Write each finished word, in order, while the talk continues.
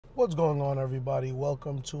What's going on, everybody?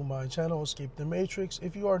 Welcome to my channel, Escape the Matrix.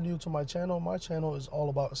 If you are new to my channel is all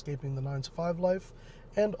about escaping the 9 to 5 life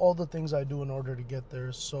and all the things I do in order to get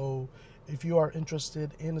there. So if you are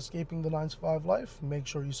interested in escaping the 9 to 5 life, make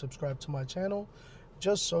sure you subscribe to my channel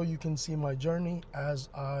just so you can see my journey as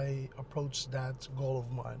I approach that goal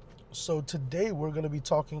of mine. So today we're going to be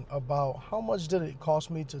talking about how much did it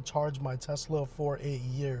cost me to charge my Tesla for a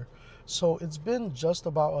year. So it's been just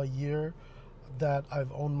about a year that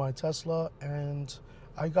I've owned my Tesla, and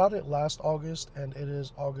I got it last August, and it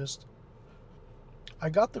is August. I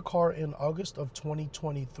got the car in August of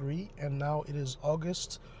 2023, and now it is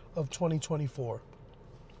August of 2024.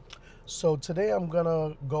 So today I'm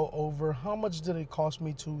gonna go over how much did it cost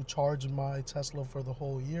me to charge my Tesla for the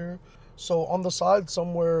whole year. So on the side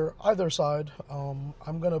somewhere, either side,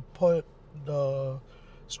 I'm gonna put the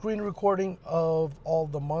screen recording of all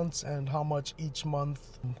the months and how much each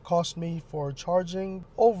month cost me for charging.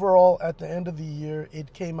 Overall, at the end of the year,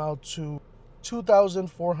 it came out to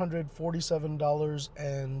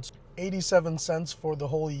 $2,447.87 for the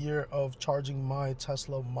whole year of charging my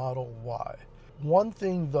Tesla Model Y. One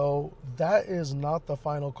thing though, that is not the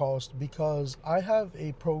final cost, because I have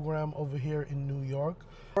a program over here in New York.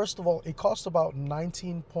 First of all, it costs about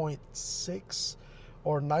 19.6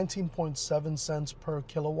 or 19.7 cents per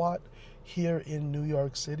kilowatt here in New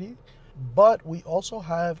York City. But we also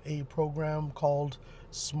have a program called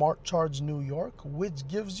Smart Charge New York, which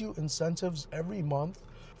gives you incentives every month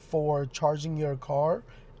for charging your car.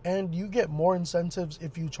 And you get more incentives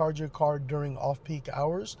if you charge your car during off-peak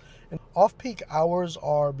hours. And off-peak hours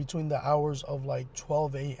are between the hours of like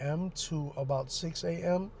 12 a.m. to about 6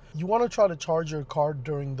 a.m. You want to try to charge your car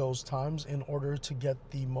during those times in order to get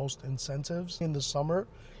the most incentives. In the summer,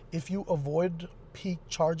 if you avoid peak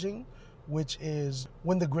charging, which is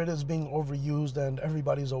when the grid is being overused and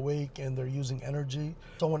everybody's awake and they're using energy.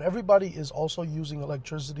 So when everybody is also using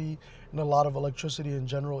electricity, and a lot of electricity in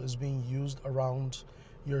general is being used around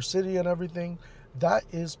your city and everything, that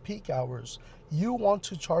is peak hours. You want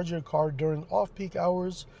to charge your car during off-peak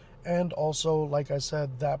hours, and also, like I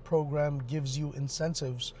said, that program gives you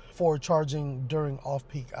incentives for charging during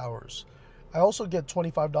off-peak hours. I also get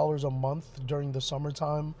 $25 a month during the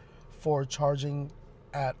summertime for charging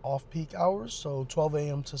at off-peak hours, so 12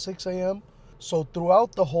 a.m. to 6 a.m. So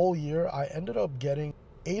throughout the whole year, I ended up getting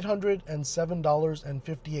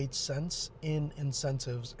 $807.58 in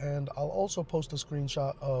incentives, and I'll also post a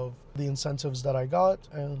screenshot of the incentives that I got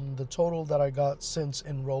and the total that I got since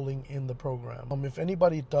enrolling in the program. If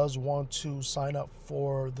anybody does want to sign up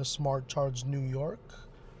for the Smart Charge New York,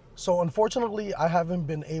 so unfortunately, I haven't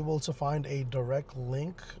been able to find a direct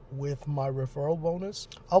link with my referral bonus.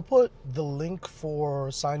 I'll put the link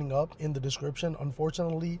for signing up in the description.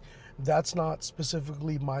 Unfortunately, that's not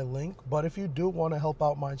specifically my link, but if you do want to help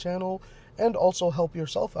out my channel and also help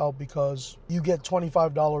yourself out, because you get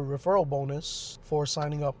 $25 referral bonus for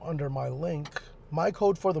signing up under my link, my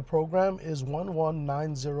code for the program is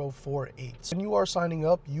 119048. When you are signing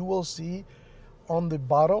up, you will see on the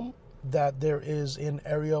bottom that there is an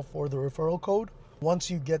area for the referral code. Once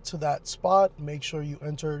you get to that spot, make sure you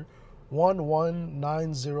enter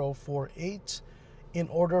 119048 in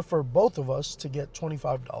order for both of us to get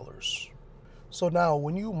 $25. So now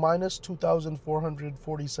when you minus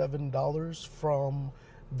 $2,447 from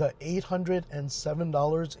the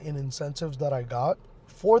 $807 in incentives that I got,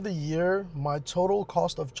 for the year, my total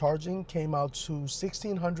cost of charging came out to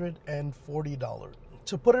 $1,640.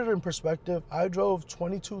 To put it in perspective, I drove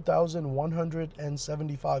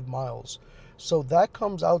 22,175 miles. So that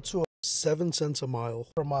comes out to 7 cents a mile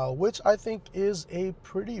per mile, which I think is a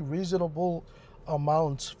pretty reasonable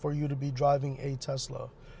amount for you to be driving a Tesla.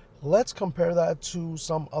 Let's compare that to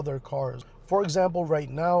some other cars. For example, right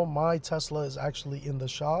now, my Tesla is actually in the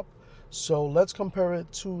shop. So let's compare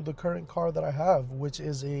it to the current car that I have, which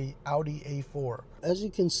is a Audi A4. As you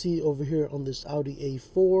can see over here on this Audi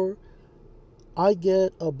A4, I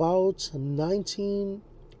get about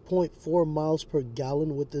 19.4 miles per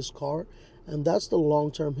gallon with this car, and that's the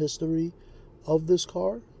long-term history of this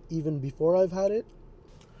car, even before I've had it.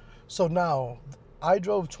 So now, I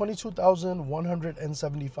drove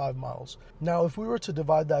 22,175 miles. Now, if we were to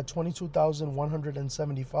divide that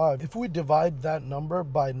 22,175, if we divide that number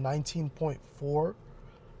by 19.4,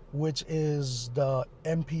 which is the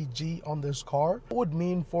MPG on this car, it would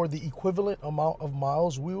mean for the equivalent amount of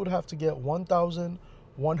miles, we would have to get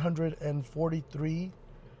 1,143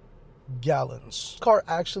 gallons. This car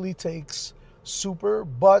actually takes super,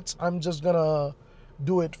 but I'm just gonna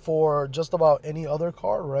do it for just about any other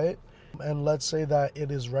car, right? And let's say that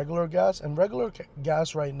it is regular gas, and regular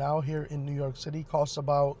gas right now here in New York City costs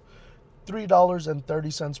about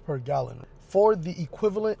 $3.30 per gallon. For the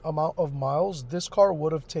equivalent amount of miles, this car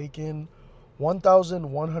would have taken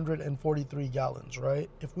 1,143 gallons, right?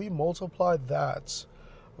 If we multiply that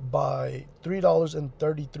by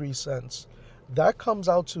 $3.33, that comes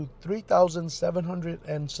out to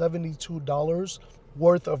 $3,772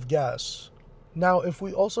 worth of gas. Now, if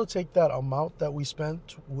we also take that amount that we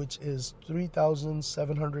spent, which is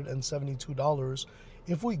 $3,772,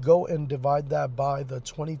 if we go and divide that by the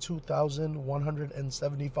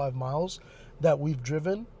 22,175 miles that we've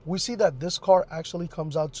driven, we see that this car actually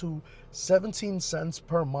comes out to 17 cents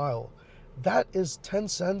per mile. That is 10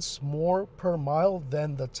 cents more per mile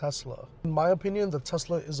than the Tesla. In my opinion, the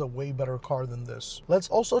Tesla is a way better car than this. Let's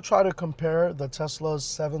also try to compare the Tesla's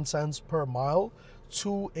 7 cents per mile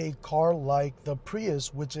to a car like the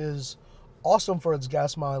Prius, which is awesome for its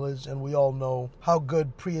gas mileage, and we all know how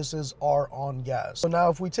good Priuses are on gas. So now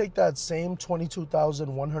if we take that same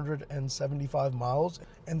 22,175 miles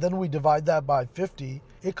and then we divide that by 50,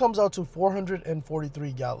 it comes out to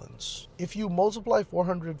 443 gallons. If you multiply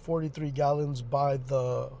 443 gallons by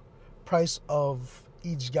the price of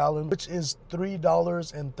each gallon, which is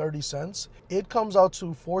 $3.30, it comes out to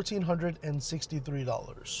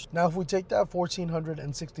 $1,463. Now, if we take that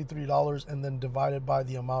 $1,463 and then divide it by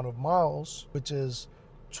the amount of miles, which is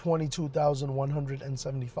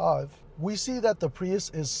 22,175, we see that the Prius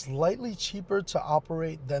is slightly cheaper to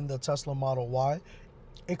operate than the Tesla Model Y.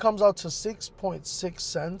 It comes out to 6.6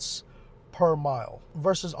 cents per mile,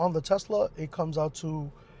 versus on the Tesla, it comes out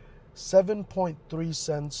to 7.3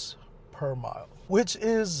 cents per mile, which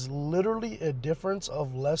is literally a difference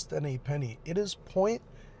of less than a penny. It is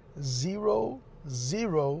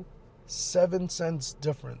 0.007 cents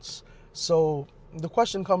difference. So the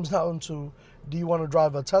question comes down to, do you want to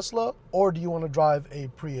drive a Tesla or do you want to drive a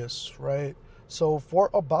Prius, right? So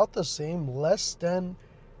for about the same, less than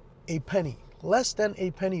a penny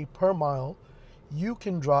per mile, you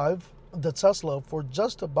can drive the Tesla for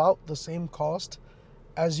just about the same cost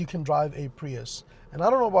as you can drive a Prius. And I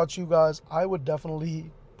don't know about you guys, I would definitely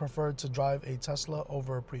prefer to drive a Tesla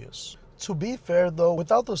over a Prius. To be fair though,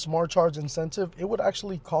 without the Smart Charge incentive, it would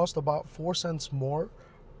actually cost about 4 cents more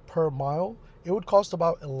per mile. It would cost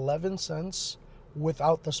about 11 cents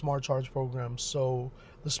without the Smart Charge program. So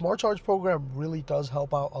the Smart Charge program really does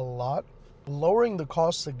help out a lot, lowering the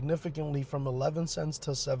cost significantly from 11 cents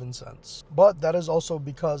to 7 cents. But that is also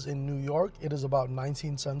because in New York, it is about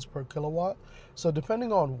 19 cents per kilowatt. So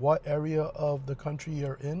depending on what area of the country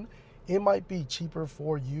you're in, it might be cheaper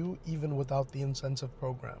for you even without the incentive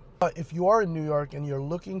program. But if you are in New York and you're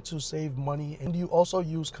looking to save money and you also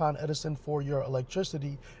use Con Edison for your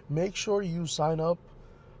electricity, make sure you sign up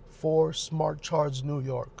for Smart Charge New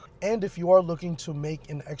York. And if you are looking to make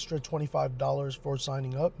an extra $25 for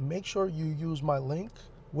signing up, make sure you use my link,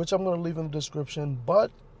 which I'm going to leave in the description.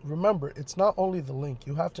 But remember, it's not only the link.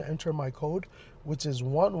 You have to enter my code, which is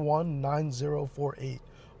 119048.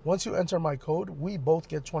 Once you enter my code, we both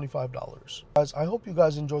get $25. Guys, I hope you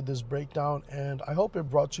guys enjoyed this breakdown, and I hope it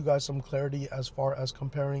brought you guys some clarity as far as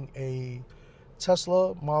comparing a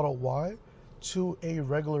Tesla Model Y to a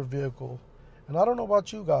regular vehicle. And I don't know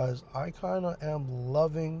about you guys, I kind of am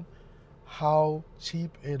loving how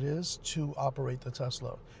cheap it is to operate the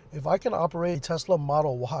Tesla. If I can operate a Tesla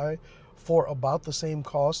Model Y for about the same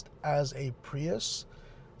cost as a Prius,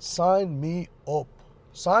 sign me up.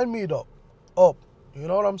 Sign me up. You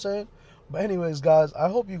know what I'm saying? But anyways, guys, I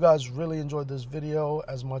hope you guys really enjoyed this video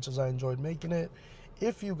as much as I enjoyed making it.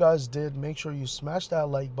 If you guys did, make sure you smash that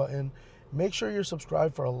like button. Make sure you're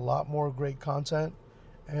subscribed for a lot more great content.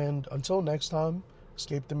 And until next time,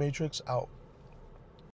 Escape the Matrix out.